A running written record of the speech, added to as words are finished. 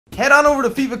Head on over to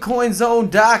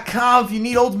FIFACoinZone.com if you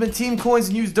need Ultimate Team coins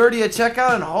and use Dirty at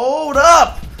checkout. And hold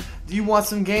up! Do you want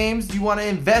some games? Do you want to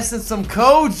invest in some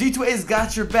codes? G2A's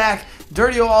got your back.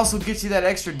 Dirty will also get you that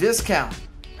extra discount.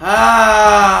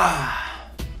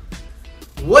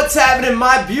 What's happening,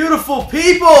 my beautiful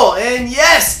people? And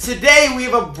yes, today we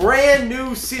have a brand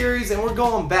new series and we're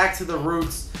going back to the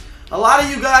roots. A lot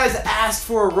of you guys asked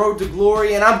for a road to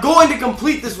glory, and I'm going to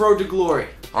complete this road to glory.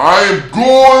 I am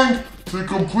going to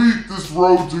complete this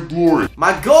road to glory.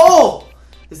 My goal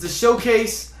is to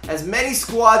showcase as many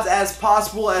squads as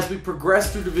possible as we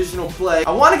progress through divisional play.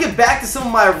 I want to get back to some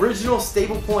of my original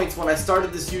stable points when I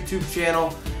started this YouTube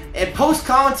channel, and post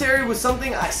commentary was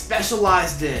something I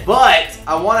specialized in. But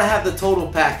I want to have the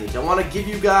total package. I want to give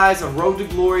you guys a road to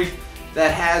glory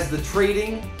that has the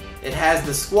trading, it has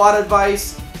the squad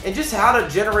advice, and just how to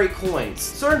generate coins.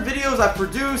 Certain videos I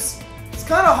produce, it's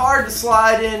kind of hard to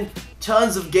slide in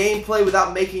tons of gameplay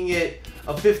without making it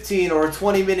a 15 or a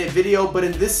 20-minute video, but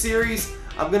in this series,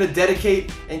 I'm going to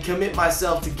dedicate and commit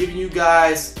myself to giving you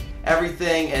guys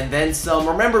everything and then some.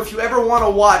 Remember, if you ever want to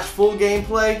watch full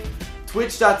gameplay,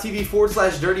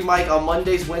 twitch.tv/DirtyMike on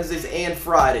Mondays, Wednesdays, and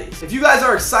Fridays. If you guys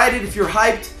are excited, if you're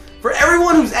hyped, for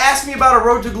everyone who's asked me about a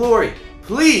road to glory,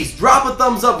 please drop a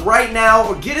thumbs up right now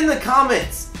or get in the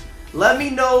comments. Let me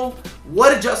know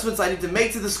what adjustments I need to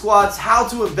make to the squads, how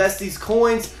to invest these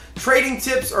coins, trading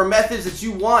tips or methods that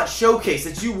you want showcased,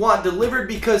 that you want delivered,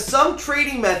 because some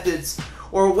trading methods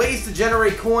or ways to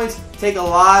generate coins take a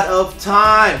lot of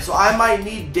time. So I might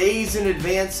need days in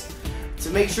advance to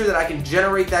make sure that I can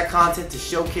generate that content to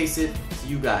showcase it to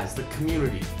you guys, the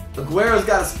community. Aguero's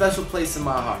got a special place in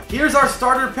my heart. Here's our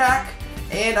starter pack,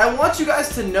 and I want you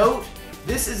guys to note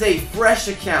this is a fresh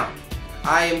account.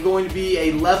 I am going to be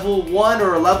a level 1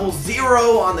 or a level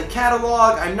 0 on the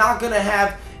catalog. I'm not going to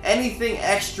have anything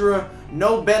extra,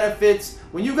 no benefits.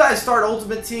 When you guys start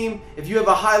Ultimate Team, if you have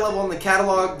a high level on the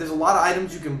catalog, there's a lot of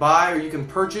items you can buy or you can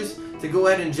purchase to go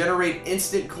ahead and generate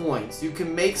instant coins. You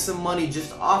can make some money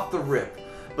just off the rip.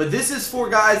 But this is for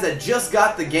guys that just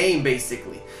got the game,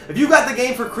 basically. If you got the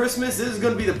game for Christmas, this is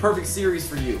going to be the perfect series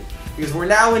for you, because we're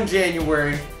now in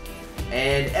January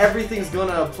and everything's going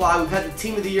to apply. We've had the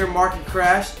Team of the Year market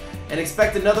crash, and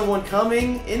expect another one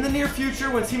coming in the near future.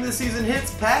 When Team of the Season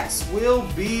hits, packs will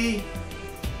be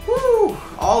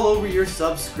all over your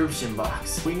subscription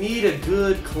box. We need a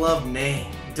good club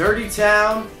name. Dirty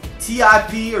Town,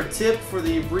 TIP or TIP for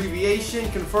the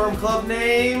abbreviation, confirm club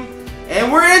name,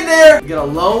 and we're in there. We got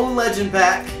a lone legend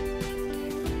pack.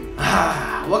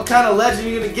 What kind of legend are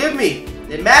you gonna give me?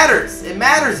 It matters. It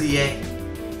matters, EA.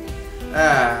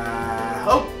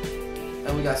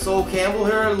 And we got Sol Campbell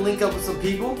here to link up with some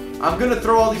people. I'm gonna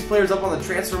throw all these players up on the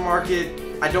transfer market.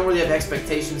 I don't really have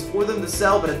expectations for them to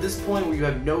sell, but at this point where you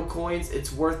have no coins,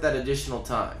 it's worth that additional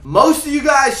time. Most of you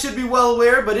guys should be well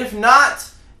aware, but if not,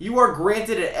 you are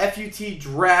granted an FUT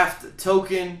draft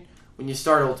token when you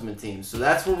start Ultimate Team. So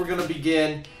that's where we're gonna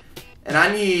begin, and I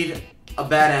need a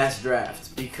badass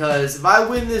draft, because if I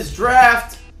win this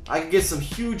draft, I can get some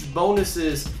huge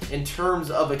bonuses in terms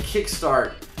of a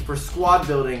kickstart for squad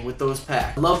building with those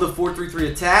packs. I love the 4-3-3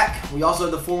 attack. We also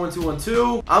have the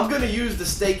 4-1-2-1-2. I'm going to use the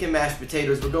steak and mashed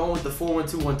potatoes. We're going with the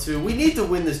 4-1-2-1-2. We need to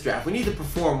win this draft. We need to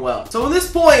perform well. So at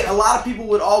this point, a lot of people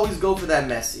would always go for that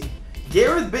Messi.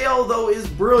 Gareth Bale, though, is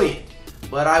brilliant,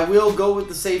 but I will go with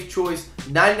the safe choice.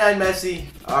 99 Messi.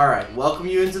 Alright, welcome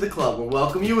you into the club. We'll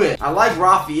welcome you in. I like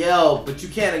Raphael, but you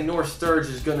can't ignore Sturge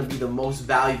is going to be the most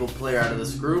valuable player out of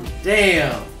this group.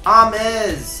 Damn.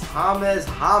 James.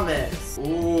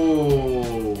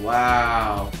 Ooh,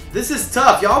 wow. This is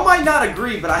tough. Y'all might not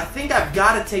agree, but I think I've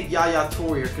got to take Yaya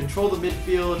Toure. Control the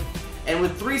midfield. And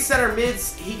with 3 center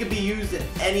mids, he could be used in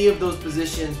any of those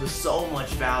positions with so much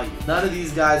value. None of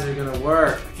these guys are going to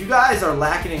work. If you guys are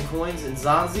lacking in coins in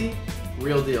Zanzi,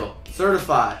 real deal.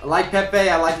 Certified. I like Pepe,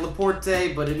 I like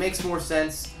Laporte, but it makes more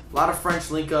sense. A lot of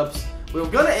French link-ups. We're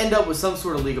going to end up with some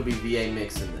sort of Liga BVA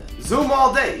mix in this. Zoom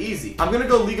all day, easy. I'm going to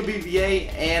go Liga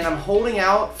BVA, and I'm holding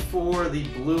out for the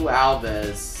Blue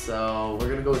Alves. So we're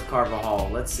going to go with Carvajal.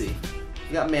 Let's see.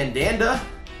 We got Mandanda,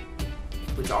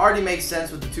 which already makes sense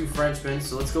with the 2 Frenchmen,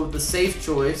 so let's go with the safe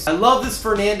choice. I love this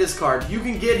Fernandes card. You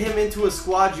can get him into a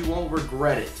squad, you won't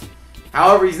regret it.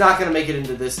 However, he's not going to make it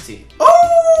into this team.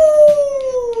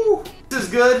 Oh! This is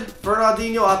good.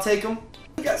 Fernandinho, I'll take him.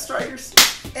 We got strikers.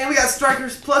 And we got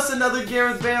strikers plus another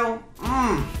Gareth Bale.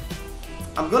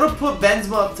 I'm going to put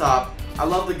Benzema up top. I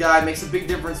love the guy. Makes a big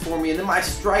difference for me. And then my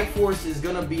strike force is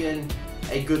going to be in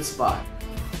a good spot.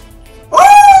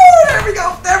 Oh! There we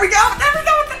go. There we go. There we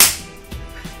go.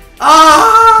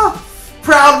 Ah!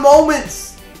 Proud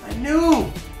moments. I knew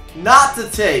not to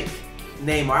take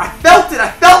Neymar. I felt it.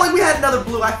 I felt like we had another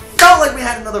blue. I felt like we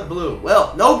had another blue.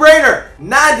 Well, no brainer.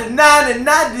 99 and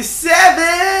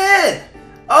 97.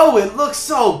 Oh, it looks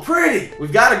so pretty.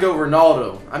 We've got to go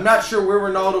Ronaldo. I'm not sure where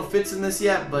Ronaldo fits in this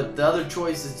yet, but the other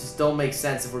choices just don't make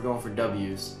sense if we're going for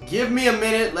W's. Give me a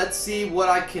minute. Let's see what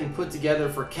I can put together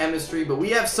for chemistry. But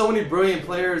we have so many brilliant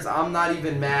players, I'm not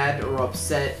even mad or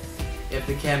upset if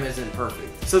the chem isn't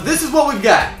perfect. So this is what we've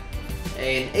got.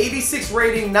 An 86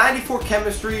 rating, 94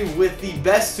 chemistry with the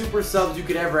best super subs you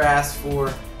could ever ask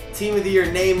for. Team of the year,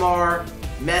 Neymar,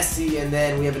 Messi, and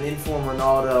then we have an informed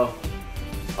Ronaldo.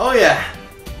 Oh yeah.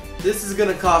 This is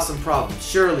gonna cause some problems.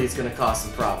 Surely it's gonna cause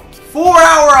some problems. For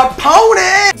our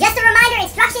opponent! Just a reminder,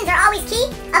 instructions are always key.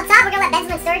 Up top, we're gonna let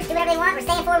Benzema and Sturridge do whatever they want. We're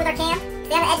staying forward with our cam.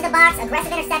 Stay on the edge of the box,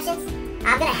 aggressive interceptions.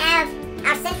 I'm gonna have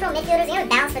our central midfielders,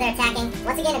 balance for their attacking.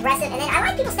 Once again, aggressive. And then I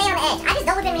like people staying on the edge. I just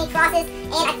don't whip in many crosses.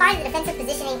 And I find the defensive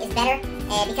positioning is better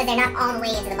because they're not all the way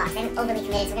into the box. They're overly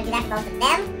committed. So we're gonna do that for both of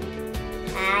them.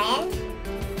 And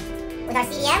with our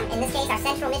CDM, in this case, our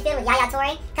central midfield with Yaya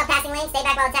Toure. Cut passing lane, stay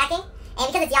back while attacking. And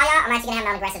because it's Yaya, I'm actually going to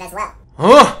have him non-aggressive as well.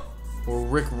 Huh? We're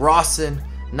Rick Rossin,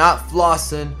 not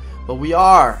flossing, but we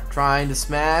are trying to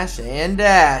smash and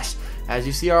dash. As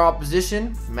you see our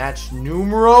opposition, match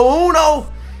numero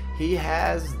uno. He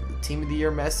has Team of the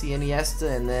Year Messi,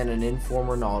 Iniesta, and then an informed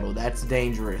Ronaldo. That's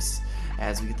dangerous.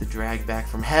 As we get the drag back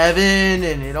from heaven,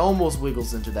 and it almost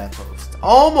wiggles into that post.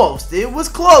 Almost. It was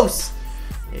close.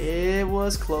 It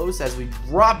was close as we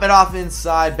drop it off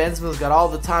inside. Benzema's got all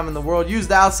the time in the world. Used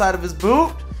the outside of his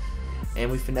boot.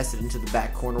 And we finessed it into the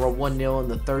back corner. We're 1-0 in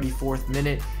the 34th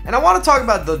minute. And I want to talk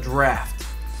about the draft.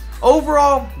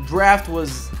 Overall, draft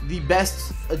was the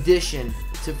best addition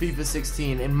to FIFA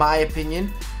 16 in my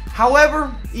opinion.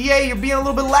 However, EA, you're being a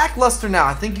little bit lackluster now.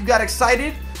 I think you got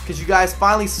excited because you guys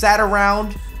finally sat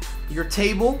around your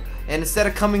table. And instead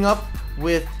of coming up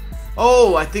with,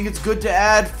 oh, I think it's good to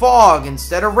add fog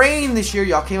instead of rain this year,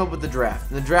 y'all came up with the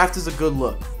draft. And the draft is a good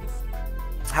look.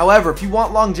 However, if you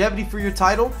want longevity for your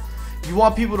title, you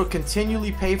want people to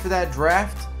continually pay for that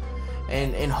draft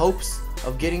and in hopes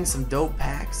of getting some dope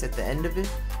packs at the end of it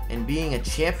and being a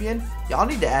champion, y'all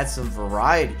need to add some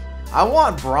variety. I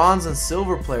want bronze and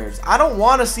silver players. I don't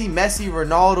want to see Messi,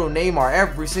 Ronaldo, Neymar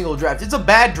every single draft. It's a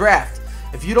bad draft.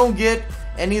 If you don't get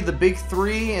any of the big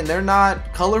three and they're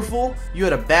not colorful, you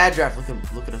had a bad draft.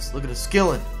 Look at us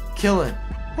killing.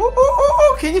 Ooh, ooh, ooh,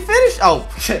 ooh. Can you finish? Oh,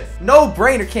 no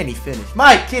brainer. Can he finish?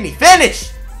 Mike, can he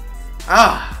finish?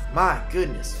 Ah, my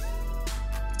goodness.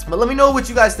 But let me know what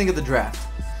you guys think of the draft.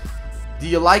 Do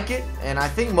you like it? And I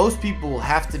think most people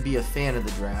have to be a fan of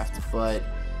the draft, but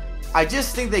I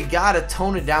just think they gotta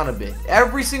tone it down a bit.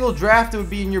 Every single draft, it would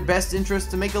be in your best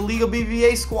interest to make a Liga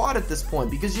BVA squad at this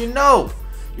point, because you know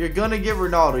you're gonna get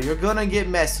Ronaldo, you're gonna get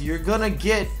Messi, you're gonna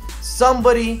get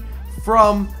somebody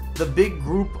from the big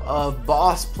group of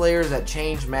boss players that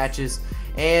change matches.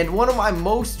 And one of my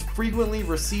most frequently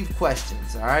received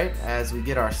questions, alright, as we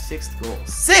get our 6th goal.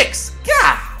 6!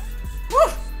 God!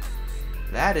 Woo!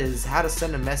 That is how to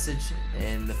send a message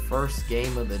in the first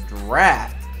game of the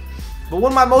draft. But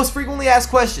one of my most frequently asked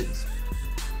questions: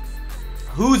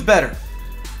 who's better,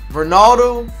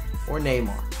 Ronaldo or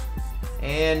Neymar?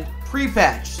 And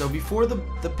pre-patch, so before the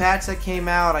patch that came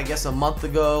out, I guess a month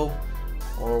ago,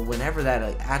 or whenever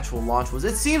that actual launch was,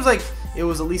 it seems like it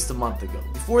was at least a month ago.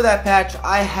 Before that patch,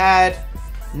 I had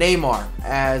Neymar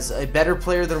as a better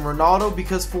player than Ronaldo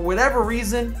because for whatever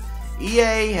reason,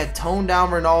 EA had toned down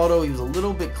Ronaldo. He was a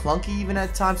little bit clunky even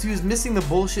at times. He was missing the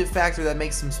bullshit factor that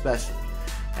makes him special.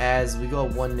 As we go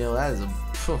 1-0, that is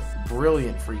a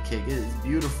brilliant free kick. It is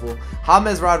beautiful.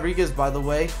 James Rodriguez, by the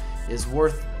way, is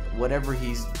worth whatever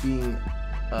he's being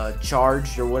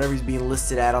charged or whatever he's being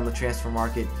listed at on the transfer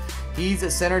market. He's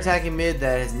a center attacking mid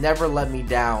that has never let me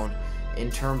down in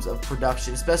terms of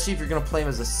production, especially if you're going to play him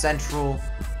as a central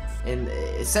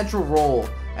role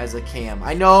as a cam.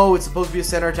 I know it's supposed to be a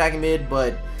center attacking mid,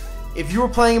 but if you were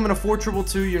playing him in a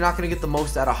 4-2-2, you're not going to get the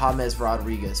most out of James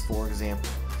Rodriguez, for example.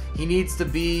 He needs to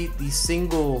be the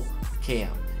single cam,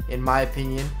 in my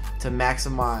opinion, to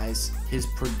maximize his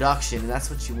production, and that's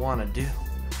what you want to do.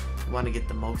 You want to get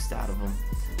the most out of him.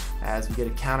 As we get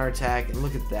a counterattack, and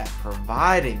look at that,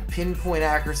 providing pinpoint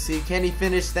accuracy. Can he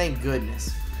finish? Thank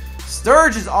goodness.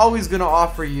 Sturridge is always going to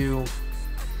offer you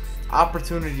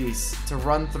opportunities to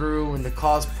run through and to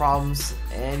cause problems,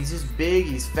 and he's just big,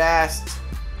 he's fast,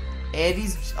 and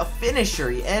he's a finisher.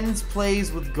 He ends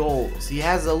plays with goals. He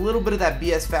has a little bit of that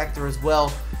BS factor as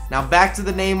well. Now back to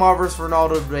the Neymar versus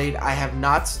Ronaldo debate. I have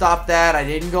not stopped that. I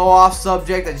didn't go off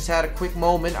subject. I just had a quick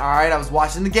moment. Alright, I was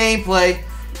watching the gameplay.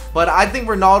 But I think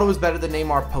Ronaldo is better than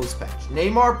Neymar post-patch.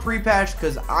 Neymar pre-patch,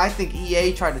 because I think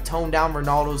EA tried to tone down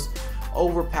Ronaldo's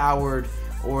overpowered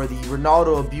or the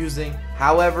Ronaldo abusing.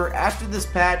 However, after this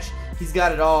patch, he's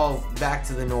got it all back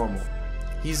to the normal.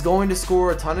 He's going to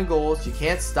score a ton of goals. You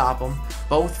can't stop him.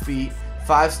 Both feet,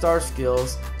 5-star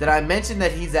skills. Did I mention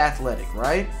that he's athletic,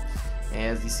 right?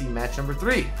 As you see, match number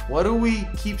 3. What do we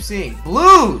keep seeing?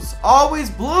 Blues! Always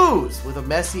blues with a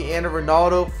Messi and a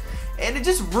Ronaldo. And it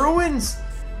just ruins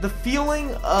the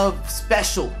feeling of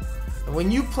special. And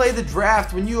when you play the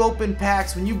draft, when you open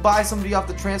packs, when you buy somebody off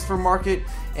the transfer market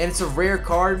and it's a rare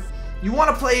card, you want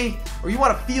to play, or you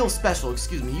want to feel special,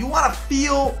 excuse me. You want to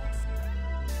feel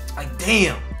like,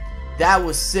 damn, that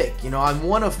was sick. You know, I'm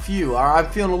one of few, or I'm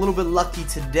feeling a little bit lucky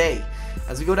today.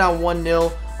 As we go down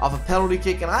 1-0 off a penalty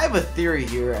kick, and I have a theory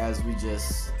here as we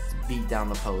just beat down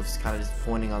the post, kind of just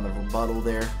pointing on the rebuttal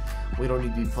there. We don't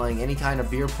need to be playing any kind of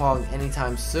beer pong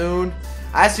anytime soon.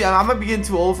 Actually, I might be getting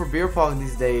too old for beer pong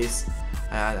these days.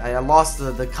 I lost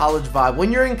the college vibe.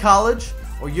 When you're in college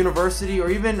or university, or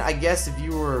even, I guess, if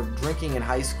you were drinking in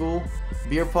high school,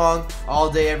 beer pong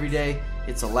all day, every day,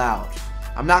 it's allowed.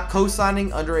 I'm not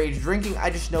co-signing underage drinking. I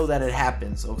just know that it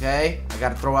happens, okay? I got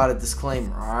to throw out a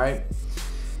disclaimer, all right?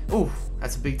 Ooh,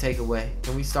 that's a big takeaway.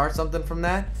 Can we start something from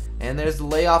that? And there's the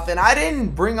layoff. And I didn't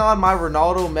bring on my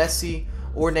Ronaldo, Messi,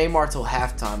 or Neymar till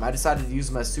halftime. I decided to use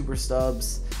them as super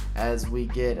subs as we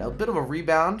get a bit of a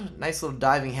rebound. Nice little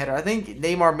diving header. I think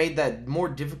Neymar made that more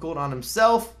difficult on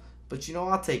himself, but you know,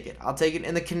 I'll take it. I'll take it.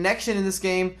 And the connection in this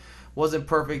game wasn't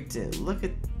perfect. Look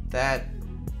at that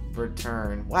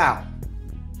return. Wow.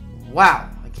 Wow.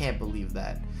 I can't believe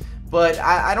that. But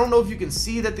I don't know if you can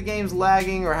see that the game's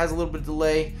lagging or has a little bit of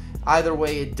delay. Either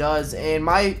way, it does. And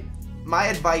my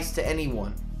advice to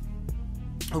anyone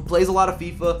who plays a lot of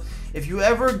FIFA, if you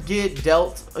ever get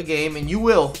dealt a game, and you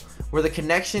will, where the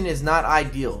connection is not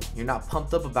ideal, you're not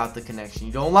pumped up about the connection,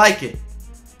 you don't like it,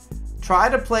 try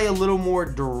to play a little more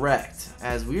direct,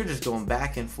 as we were just going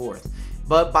back and forth.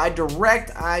 But by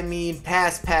direct, I mean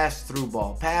pass, through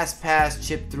ball, pass,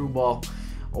 chip through ball,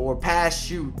 or pass,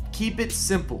 shoot. Keep it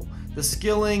simple. The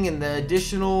skilling and the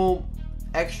additional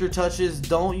extra touches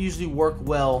don't usually work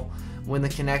well when the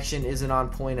connection isn't on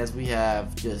point, as we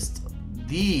have just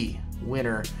the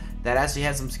winner that actually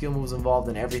had some skill moves involved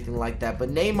and everything like that. But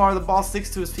Neymar, the ball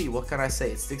sticks to his feet. What can I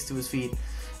say? It sticks to his feet.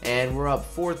 And we're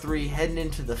up 4-3 heading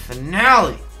into the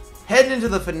finale.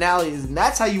 And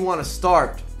that's how you want to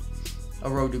start a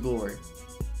road to glory.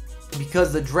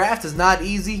 Because the draft is not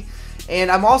easy. And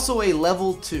I'm also a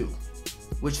level 2,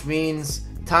 which means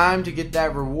time to get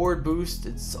that reward boost.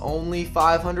 It's only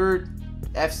 500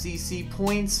 FCC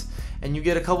points, and you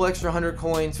get a couple extra 100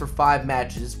 coins for 5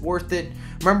 matches. It's worth it.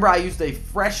 Remember, I used a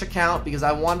fresh account because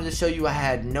I wanted to show you I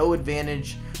had no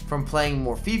advantage from playing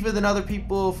more FIFA than other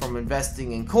people, from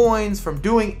investing in coins, from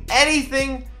doing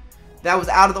anything that was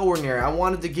out of the ordinary. I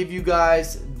wanted to give you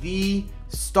guys the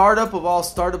startup of all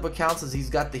startup accounts, as he's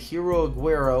got the Hero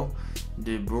Aguero,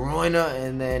 De Bruyne,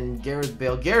 and then Gareth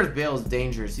Bale. Gareth Bale is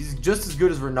dangerous. He's just as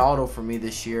good as Ronaldo for me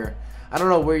this year. I don't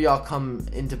know where y'all come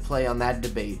into play on that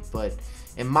debate, but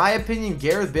in my opinion,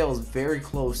 Gareth Bale is very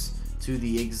close to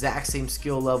the exact same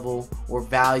skill level or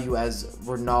value as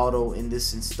Ronaldo in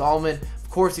this installment. Of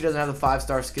course, he doesn't have the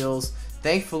 5-star skills.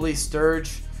 Thankfully,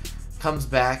 Sturge comes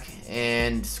back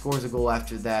and scores a goal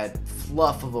after that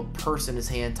fluff of a purse in his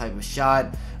hand type of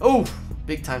shot. Oh,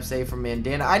 big time save from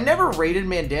Mandanda. I never rated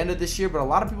Mandanda this year, but a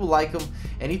lot of people like him,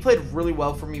 and he played really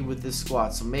well for me with this squad.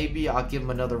 So maybe I'll give him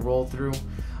another roll through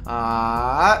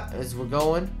as we're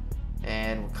going.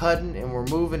 And we're cutting and we're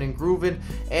moving and grooving.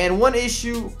 And one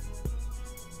issue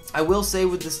I will say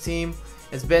with this team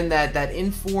has been that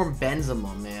informed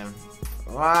Benzema, man.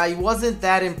 He wasn't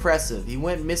that impressive. He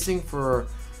went missing for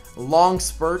long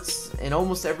spurts in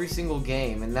almost every single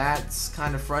game, and that's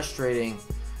kind of frustrating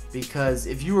because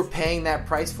if you were paying that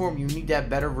price for him, you need to have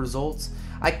better results.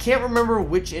 I can't remember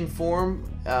which inform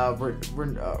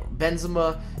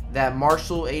Benzema that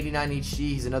Marshall 89HD,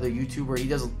 he's another YouTuber, he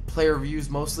does player reviews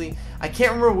mostly. I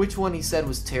can't remember which one he said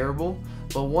was terrible,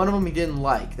 but one of them he didn't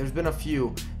like. There's been a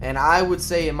few, and I would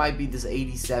say it might be this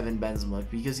 87 Benzema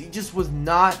because he just was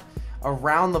not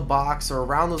around the box or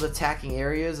around those attacking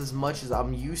areas as much as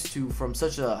I'm used to from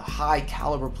such a high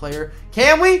caliber player.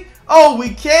 Can we? Oh, we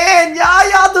can!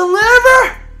 Yaya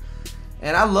deliver!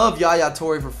 And I love Yaya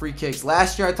Toure for free kicks.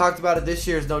 Last year I talked about it. This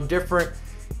year is no different.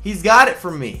 He's got it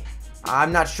for me.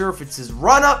 I'm not sure if it's his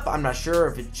run-up. I'm not sure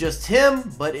if it's just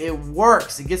him, but it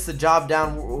works. It gets the job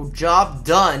done.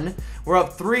 We're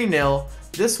up 3-0.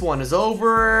 This one is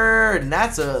over, and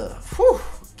that's a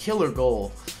killer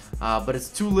goal but it's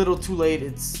too little too late.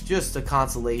 It's just a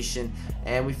consolation,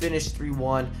 and we finished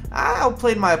 3-1. I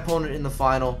outplayed my opponent in the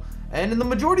final, and in the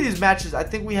majority of these matches I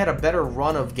think we had a better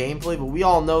run of gameplay, but we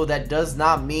all know that does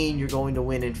not mean you're going to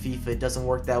win in FIFA. It doesn't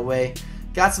work that way.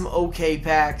 Got some okay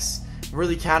packs,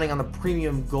 really counting on the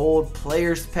premium gold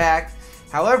players pack.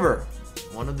 However,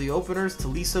 one of the openers,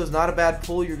 Tolisso, is not a bad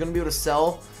pull. You're going to be able to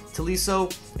sell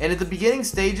Tolisso, and at the beginning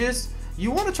stages you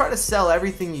want to try to sell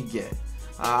everything you get.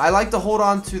 I like to hold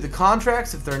on to the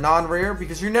contracts if they're non-rare,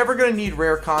 because you're never going to need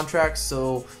rare contracts,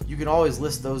 so you can always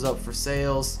list those up for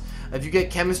sales. If you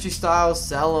get chemistry styles,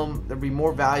 sell them. They'll be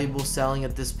more valuable selling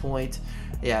at this point.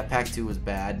 Yeah, pack 2 was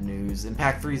bad news, and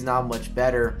pack 3 is not much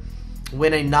better.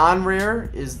 When a non-rare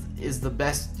is the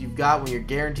best you've got, when you're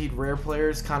guaranteed rare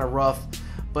players, kind of rough.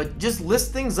 But just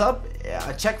list things up,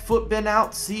 check foot bin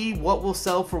out, see what will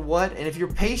sell for what, and if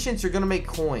you're patient, you're going to make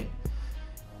coin.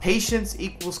 Patience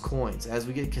equals coins. As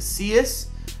we get Casillas,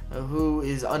 who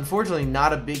is unfortunately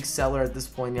not a big seller at this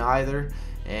point either,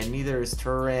 and neither is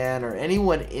Turan or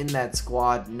anyone in that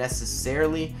squad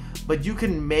necessarily, but you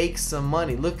can make some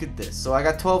money. Look at this. So I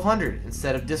got 1,200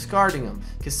 instead of discarding them.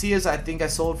 Casillas, I think I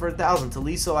sold for 1,000.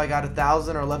 Tolisso, I got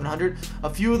 1,000 or 1,100. A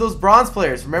few of those bronze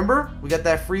players, remember? We got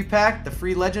that free pack, the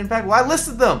free legend pack. Well, I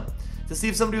listed them to see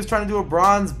if somebody was trying to do a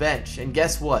bronze bench, and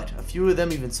guess what? A few of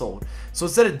them even sold. So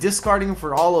instead of discarding them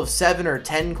for all of 7 or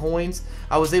 10 coins,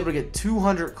 I was able to get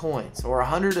 200 coins or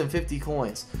 150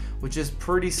 coins, which is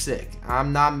pretty sick.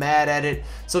 I'm not mad at it.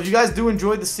 So if you guys do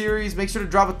enjoy the series, make sure to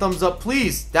drop a thumbs up,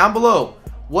 please, down below.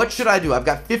 What should I do? I've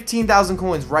got 15,000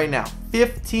 coins right now.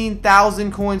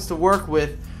 15,000 coins to work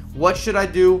with. What should I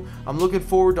do? I'm looking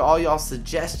forward to all y'all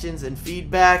suggestions and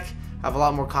feedback. I have a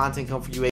lot more content coming for you.